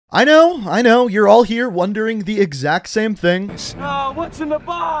I know, you're all here wondering the exact same thing. What's in the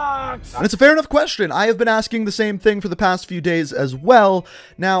box? And it's a fair enough question. I have been asking the same thing for the past few days as well.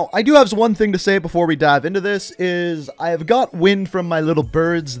 Now, I do have one thing to say before we dive into this, is I have got wind from my little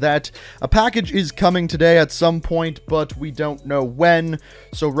birds that a package is coming today at some point, but we don't know when.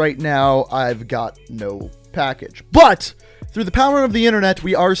 So right now, I've got no package. But through the power of the internet,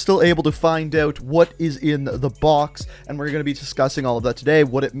 we are still able to find out what is in the box, and we're going to be discussing all of that today,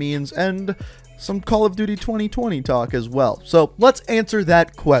 what it means, and some Call of Duty 2020 talk as well. So let's answer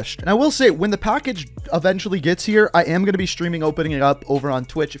that question. And I will say, when the package eventually gets here, I am going to be streaming opening it up over on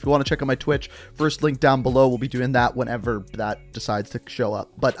Twitch. If you want to check out my Twitch, first link down below. We'll be doing that whenever that decides to show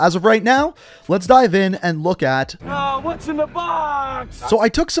up. But as of right now, let's dive in and look at What's in the box? So I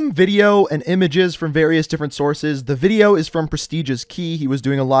took some video and images from various different sources. The video is from Prestige's Key. He was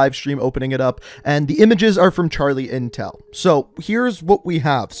doing a live stream opening it up, and the images are from Charlie Intel. So here's what we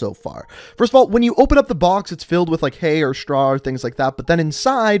have so far. First of all, when you open up the box, it's filled with like hay or straw or things like that, but then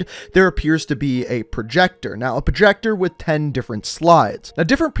inside there appears to be a projector. Now, a projector with 10 different slides. Now,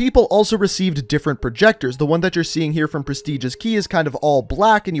 different people also received different projectors. The one that you're seeing here from Prestige's Key is kind of all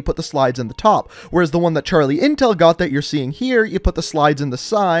black, and you put the slides in the top, whereas the one that Charlie Intel got that you're seeing here, you put the slides in the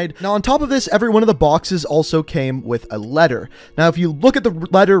side. Now, on top of this, every one of the boxes also came with a letter. Now, if you look at the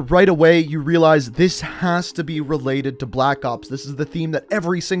letter right away, you realize this has to be related to Black Ops. This is the theme that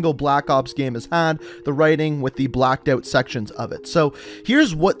every single Black Ops game has had, the writing with the blacked out sections of it. So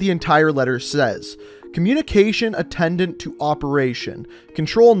here's what the entire letter says. Communication attendant to operation.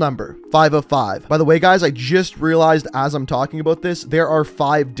 Control number 505. By the way, guys, I just realized as I'm talking about this, there are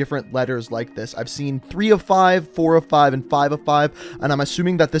 5 different letters like this. I've seen 3 of 5, 4 of 5, and 5 of 5, and I'm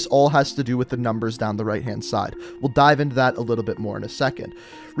assuming that this all has to do with the numbers down the right-hand side. We'll dive into that a little bit more in a second.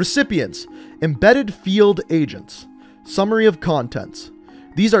 Recipients. Embedded field agents. Summary of contents.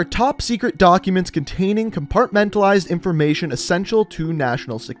 These are top secret documents containing compartmentalized information essential to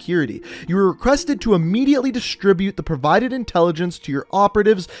national security. You are requested to immediately distribute the provided intelligence to your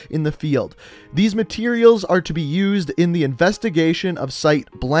operatives in the field. These materials are to be used in the investigation of Site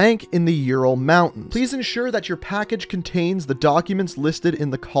Blank in the Ural Mountains. Please ensure that your package contains the documents listed in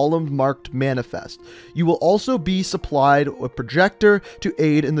the column marked manifest. You will also be supplied a projector to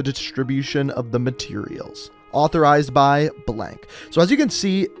aid in the distribution of the materials. Authorized by blank. So as you can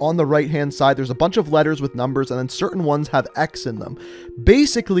see on the right hand side, there's a bunch of letters with numbers, and then certain ones have X in them.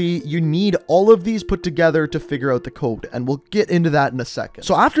 Basically, you need all of these put together to figure out the code, and we'll get into that in a second.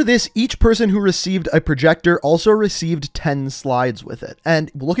 So after this, each person who received a projector also received 10 slides with it. And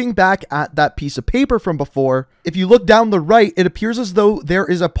looking back at that piece of paper from before, if you look down the right, it appears as though there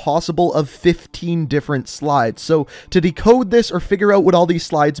is a possible of 15 different slides. So to decode this or figure out what all these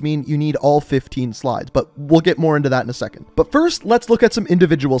slides mean, you need all 15 slides, but we'll get more into that in a second. But first, let's look at some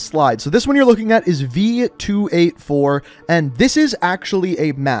individual slides. So this one you're looking at is V284, and this is actually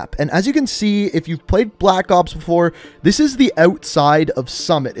a map. And as you can see, if you've played Black Ops before, this is the outside of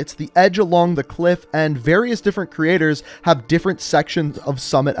Summit. It's the edge along the cliff, and various different creators have different sections of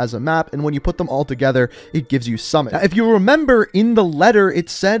Summit as a map, and when you put them all together, it gives you Summit. Now, if you remember, in the letter, it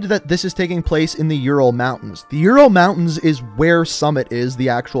said that this is taking place in the Ural Mountains. The Ural Mountains is where Summit is, the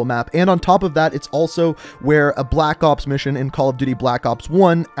actual map, and on top of that, it's also where a Black Ops mission in Call of Duty Black Ops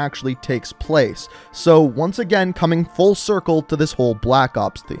 1 actually takes place. So once again, coming full circle to this whole Black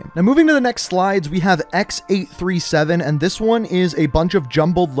Ops theme. Now moving to the next slides, we have X837, and this one is a bunch of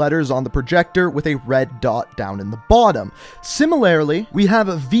jumbled letters on the projector with a red dot down in the bottom. Similarly, we have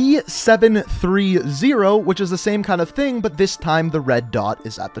V730, which is the same kind of thing, but this time the red dot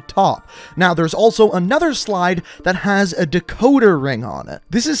is at the top. Now there's also another slide that has a decoder ring on it.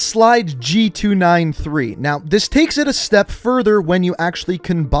 This is slide G293. Now, this takes it a step further when you actually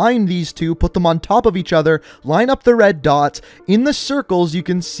combine these two, put them on top of each other, line up the red dots. In the circles, you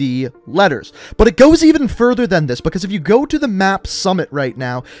can see letters. But it goes even further than this, because if you go to the map Summit right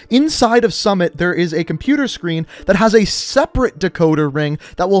now, inside of Summit, there is a computer screen that has a separate decoder ring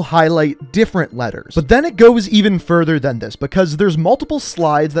that will highlight different letters. But then it goes even further than this, because there's multiple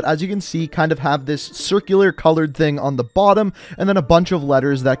slides that, as you can see, kind of have this circular colored thing on the bottom, and then a bunch of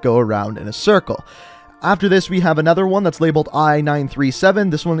letters that go around in a circle. After this, we have another one that's labeled I937.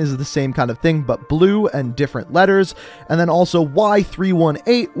 This one is the same kind of thing, but blue and different letters. And then also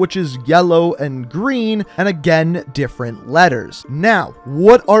Y318, which is yellow and green, and again, different letters. Now,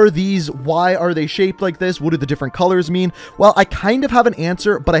 what are these? Why are they shaped like this? What do the different colors mean? Well, I kind of have an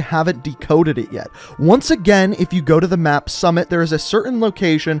answer, but I haven't decoded it yet. Once again, if you go to the map Summit, there is a certain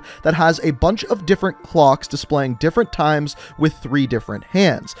location that has a bunch of different clocks displaying different times with 3 different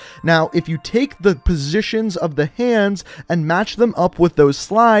hands. Now, if you take the position positions of the hands and match them up with those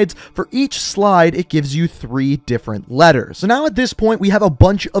slides. For each slide, it gives you 3 different letters. So now at this point, we have a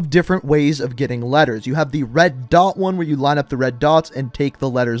bunch of different ways of getting letters. You have the red dot one where you line up the red dots and take the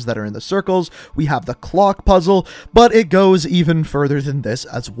letters that are in the circles. We have the clock puzzle, but it goes even further than this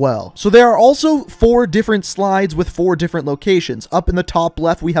as well. So there are also 4 different slides with 4 different locations. Up in the top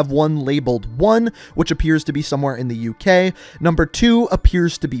left, we have one labeled 1, which appears to be somewhere in the UK. Number 2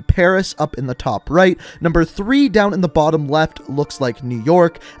 appears to be Paris up in the top right. Number 3 down in the bottom left looks like New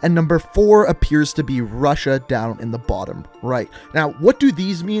York. And number 4 appears to be Russia down in the bottom right. Now, what do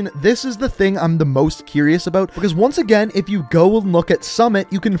these mean? This is the thing I'm the most curious about, because once again, if you go and look at Summit,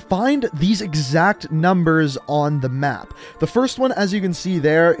 you can find these exact numbers on the map. The first one, as you can see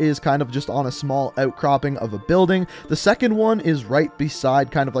there, is kind of just on a small outcropping of a building. The second one is right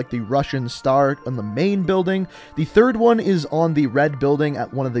beside kind of like the Russian star on the main building. The third one is on the red building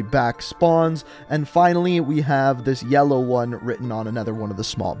at one of the back spawns. And finally, we have this yellow one written on another one of the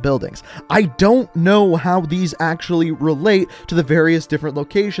small buildings. I don't know how these actually relate to the various different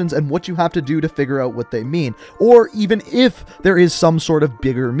locations and what you have to do to figure out what they mean, or even if there is some sort of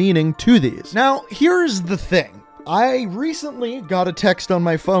bigger meaning to these. Now, here's the thing. I recently got a text on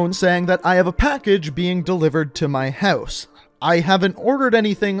my phone saying that I have a package being delivered to my house. I haven't ordered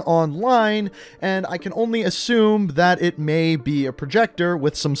anything online, and I can only assume that it may be a projector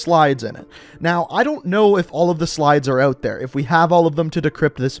with some slides in it. Now, I don't know if all of the slides are out there, if we have all of them to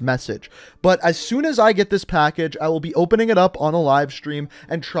decrypt this message, but as soon as I get this package, I will be opening it up on a live stream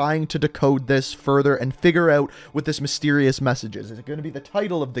and trying to decode this further and figure out what this mysterious message is. Is it going to be the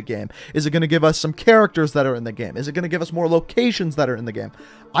title of the game? Is it going to give us some characters that are in the game? Is it going to give us more locations that are in the game?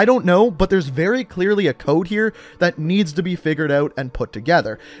 I don't know, but there's very clearly a code here that needs to be figured out and put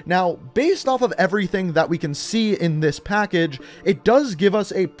together. Now, based off of everything that we can see in this package, it does give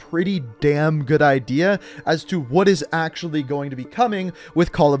us a pretty damn good idea as to what is actually going to be coming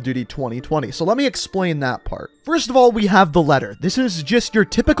with Call of Duty 2020. So let me explain that part. First of all, we have the letter. This is just your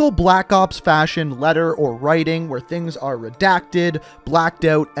typical Black Ops fashion letter or writing where things are redacted, blacked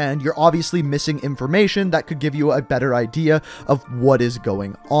out, and you're obviously missing information that could give you a better idea of what is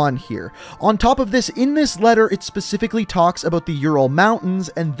going on here. On top of this, in this letter, it specifically talks about the Ural Mountains,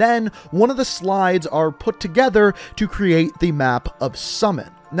 and then one of the slides are put together to create the map of Summit.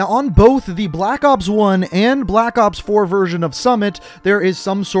 Now, on both the Black Ops 1 and Black Ops 4 version of Summit, there is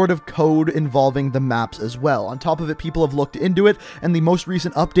some sort of code involving the maps as well. On top of it, people have looked into it, and the most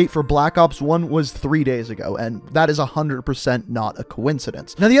recent update for Black Ops 1 was 3 days ago, and that is 100% not a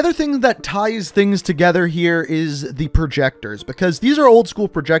coincidence. Now, the other thing that ties things together here is the projectors, because these are old school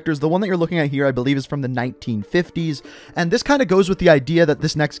projectors. The one that you're looking at here, I believe, is from the 1950s, and this kind of goes with the idea that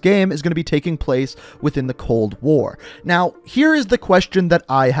this next game is going to be taking place within the Cold War. Now, here is the question that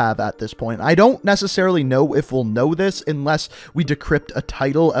I have at this point. I don't necessarily know if we'll know this unless we decrypt a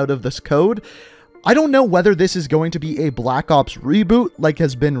title out of this code. I don't know whether this is going to be a Black Ops reboot, like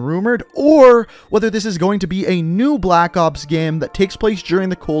has been rumored, or whether this is going to be a new Black Ops game that takes place during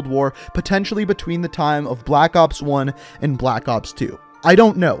the Cold War, potentially between the time of Black Ops 1 and Black Ops 2. I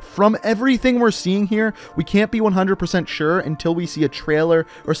don't know. From everything we're seeing here, we can't be 100% sure until we see a trailer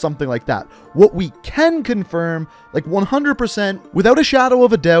or something like that. What we can confirm, like 100%, without a shadow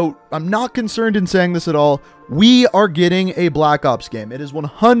of a doubt, I'm not concerned in saying this at all, we are getting a Black Ops game. It is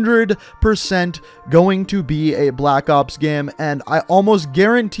 100% going to be a Black Ops game, and I almost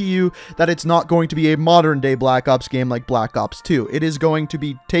guarantee you that it's not going to be a modern-day Black Ops game like Black Ops 2. It is going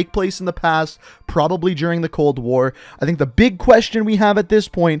to take place in the past, probably during the Cold War. I think the big question we have at this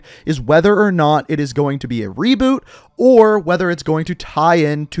point is whether or not it is going to be a reboot or whether it's going to tie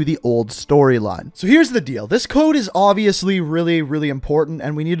in to the old storyline. So here's the deal. This code is obviously really, really important,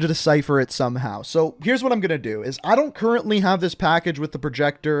 and we need to decipher it somehow. So here's what I'm going to do is I don't currently have this package with the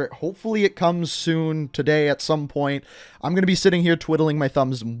projector. Hopefully it comes soon today at some point. I'm going to be sitting here twiddling my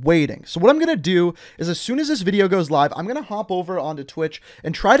thumbs and waiting. So what I'm going to do is as soon as this video goes live, I'm going to hop over onto Twitch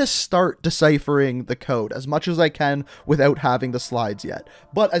and try to start deciphering the code as much as I can without having the slides yet.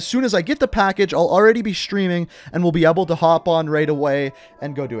 But as soon as I get the package, I'll already be streaming and we'll be able to hop on right away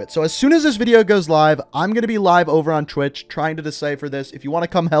and go do it. So as soon as this video goes live, I'm going to be live over on Twitch trying to decipher this. If you want to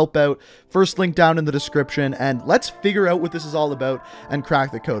come help out, first link down in the description, and let's figure out what this is all about and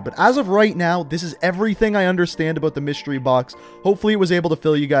crack the code. But as of right now, this is everything I understand about the mystery box. Hopefully it was able to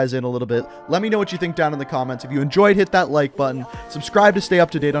fill you guys in a little bit. Let me know what you think down in the comments. If you enjoyed, hit that like button, subscribe to stay up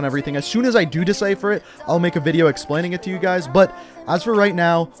to date on everything. As soon as I do decipher it, I'll make a video explaining it to you guys. But as for right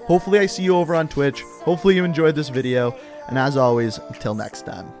now, hopefully I see you over on Twitch. Hopefully you enjoyed this video. And as always, until next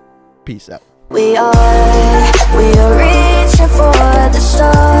time, peace out. We are reaching for the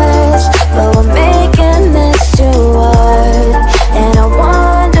stars, but we're making this too hard. And I want